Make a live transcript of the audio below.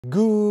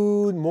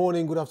Good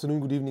morning, good afternoon,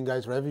 good evening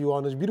guys, wherever you are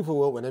in this beautiful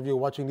world, whenever you're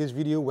watching this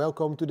video,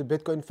 welcome to the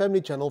Bitcoin family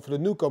channel. For the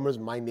newcomers,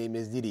 my name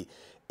is Didi.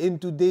 In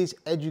today's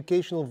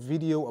educational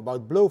video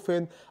about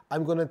Blofin,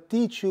 I'm gonna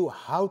teach you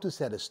how to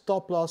set a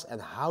stop loss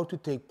and how to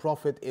take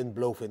profit in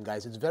Blofin,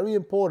 guys. It's very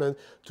important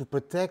to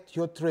protect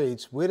your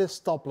trades with a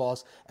stop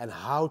loss, and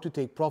how to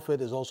take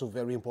profit is also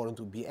very important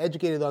to be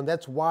educated on.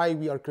 That's why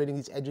we are creating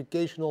these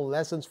educational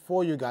lessons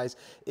for you guys.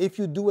 If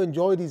you do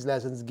enjoy these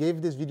lessons,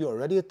 give this video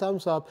already a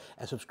thumbs up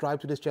and subscribe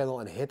to this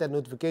channel and hit that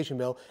notification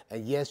bell.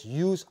 And yes,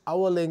 use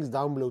our links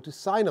down below to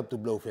sign up to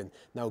Blofin.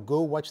 Now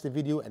go watch the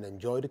video and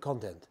enjoy the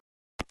content.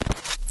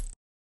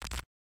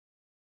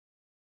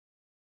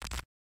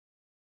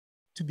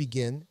 To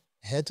begin,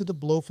 head to the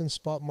Blofin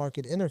Spot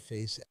Market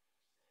interface.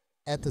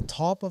 At the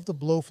top of the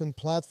Blofin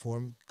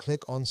platform,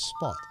 click on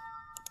Spot.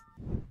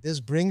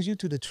 This brings you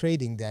to the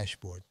trading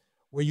dashboard,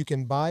 where you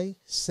can buy,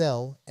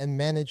 sell, and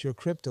manage your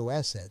crypto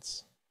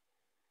assets.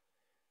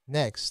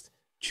 Next,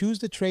 choose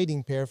the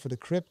trading pair for the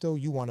crypto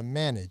you want to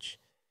manage.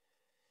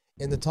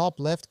 In the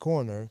top left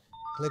corner,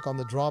 click on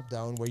the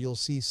drop-down where you'll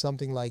see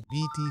something like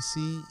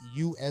BTC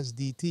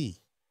USDT.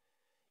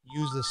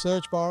 Use the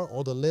search bar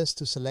or the list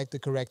to select the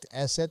correct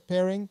asset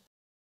pairing.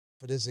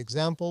 For this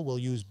example, we'll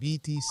use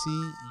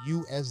BTC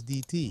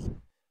USDT.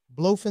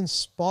 Blofin's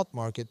spot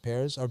market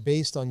pairs are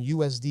based on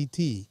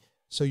USDT,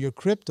 so your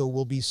crypto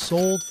will be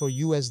sold for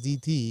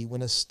USDT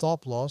when a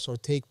stop loss or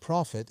take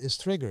profit is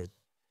triggered.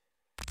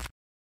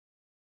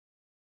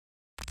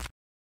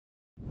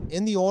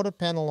 In the order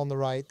panel on the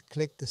right,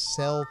 click the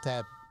Sell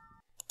tab.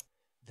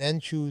 Then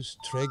choose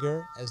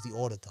Trigger as the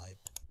order type.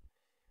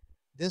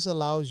 This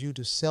allows you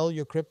to sell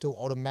your crypto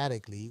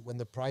automatically when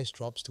the price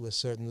drops to a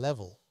certain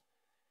level.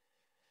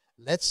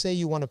 Let's say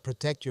you want to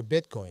protect your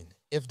Bitcoin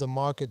if the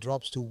market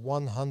drops to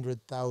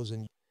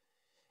 100,000.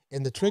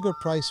 In the trigger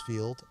price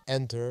field,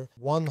 enter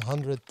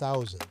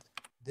 100,000.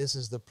 This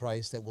is the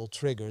price that will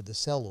trigger the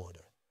sell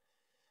order.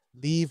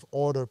 Leave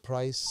order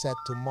price set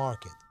to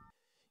market.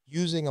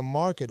 Using a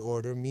market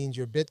order means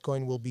your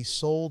Bitcoin will be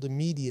sold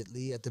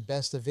immediately at the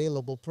best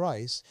available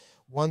price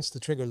once the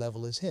trigger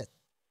level is hit.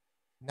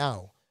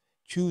 Now,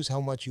 choose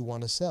how much you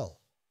want to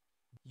sell.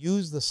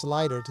 Use the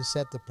slider to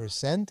set the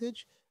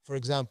percentage, for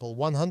example,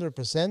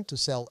 100% to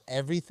sell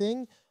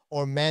everything,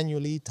 or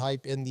manually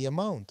type in the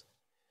amount.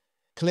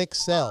 Click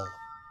Sell.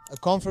 A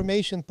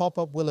confirmation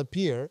pop-up will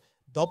appear.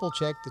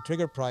 Double-check the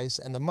trigger price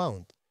and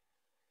amount.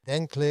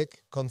 Then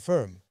click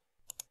Confirm.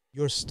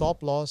 Your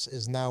stop loss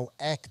is now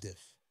active.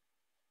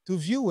 To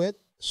view it,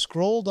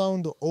 scroll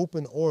down to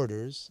Open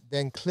Orders,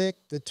 then click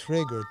the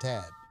Trigger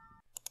tab.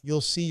 You'll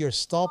see your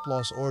stop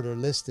loss order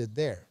listed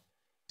there.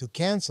 To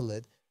cancel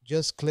it,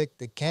 just click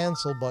the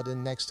Cancel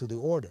button next to the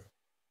order.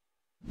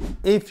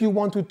 If you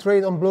want to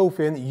trade on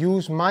Blofin,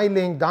 use my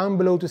link down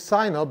below to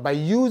sign up. By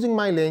using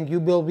my link, you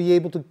will be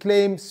able to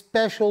claim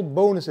special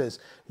bonuses,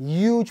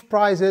 huge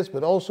prizes,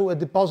 but also a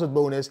deposit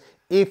bonus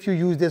if you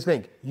use this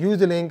link. Use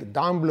the link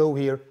down below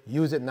here.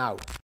 Use it now.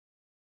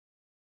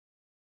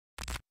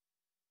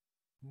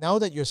 Now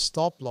that your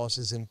stop loss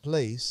is in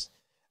place,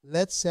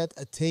 let's set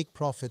a take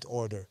profit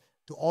order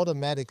to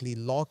automatically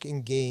lock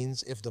in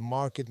gains if the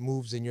market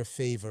moves in your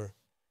favor.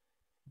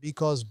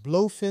 Because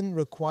Blofin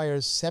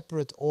requires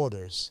separate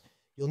orders,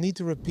 you'll need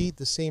to repeat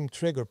the same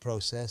trigger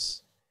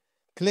process.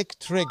 Click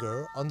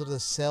Trigger under the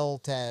Sell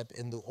tab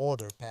in the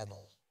Order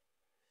panel.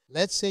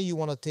 Let's say you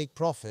want to take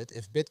profit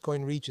if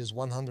Bitcoin reaches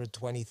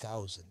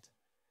 120,000.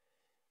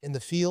 In the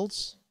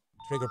fields,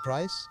 Trigger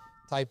Price,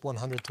 type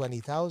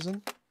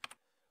 120,000.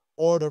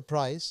 Order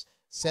price,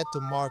 set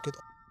to market,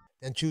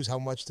 then choose how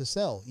much to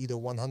sell, either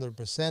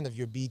 100% of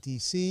your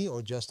BTC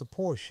or just a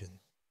portion.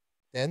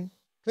 Then,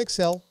 click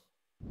Sell.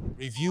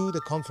 Review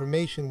the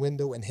confirmation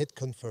window and hit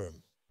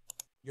Confirm.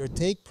 Your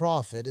take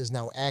profit is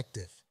now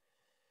active.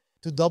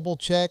 To double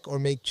check or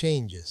make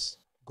changes,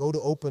 go to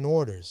Open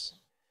Orders.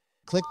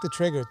 Click the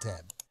Trigger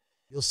tab.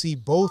 You'll see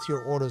both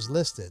your orders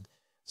listed,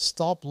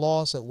 stop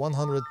loss at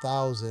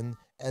 100,000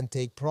 and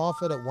take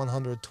profit at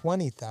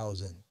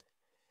 120,000.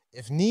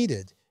 If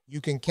needed, you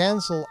can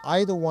cancel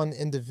either one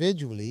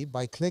individually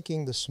by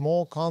clicking the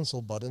small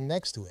console button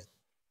next to it.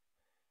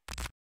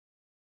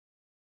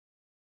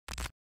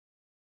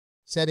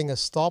 Setting a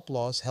stop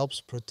loss helps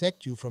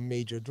protect you from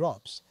major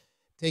drops.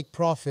 Take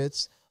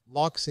profits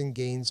locks in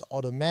gains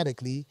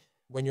automatically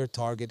when your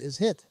target is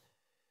hit.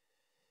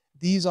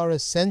 These are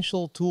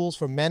essential tools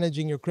for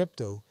managing your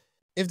crypto.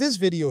 If this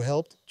video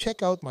helped,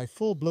 check out my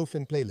full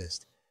Blofin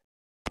playlist.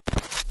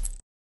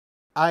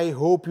 I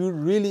hope you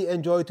really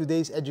enjoyed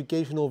today's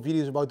educational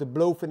videos about the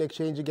Blofin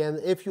exchange again.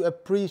 If you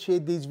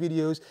appreciate these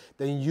videos,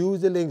 then use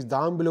the links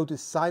down below to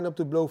sign up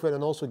to Blofin,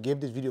 and also give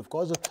this video, of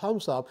course, a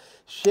thumbs up.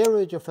 Share it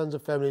with your friends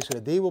and family so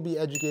that they will be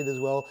educated as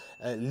well.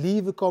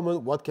 Leave a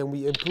comment, what can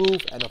we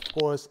improve? And of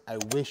course, I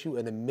wish you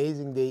an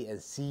amazing day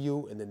and see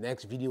you in the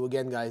next video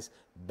again, guys.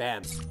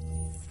 Bam!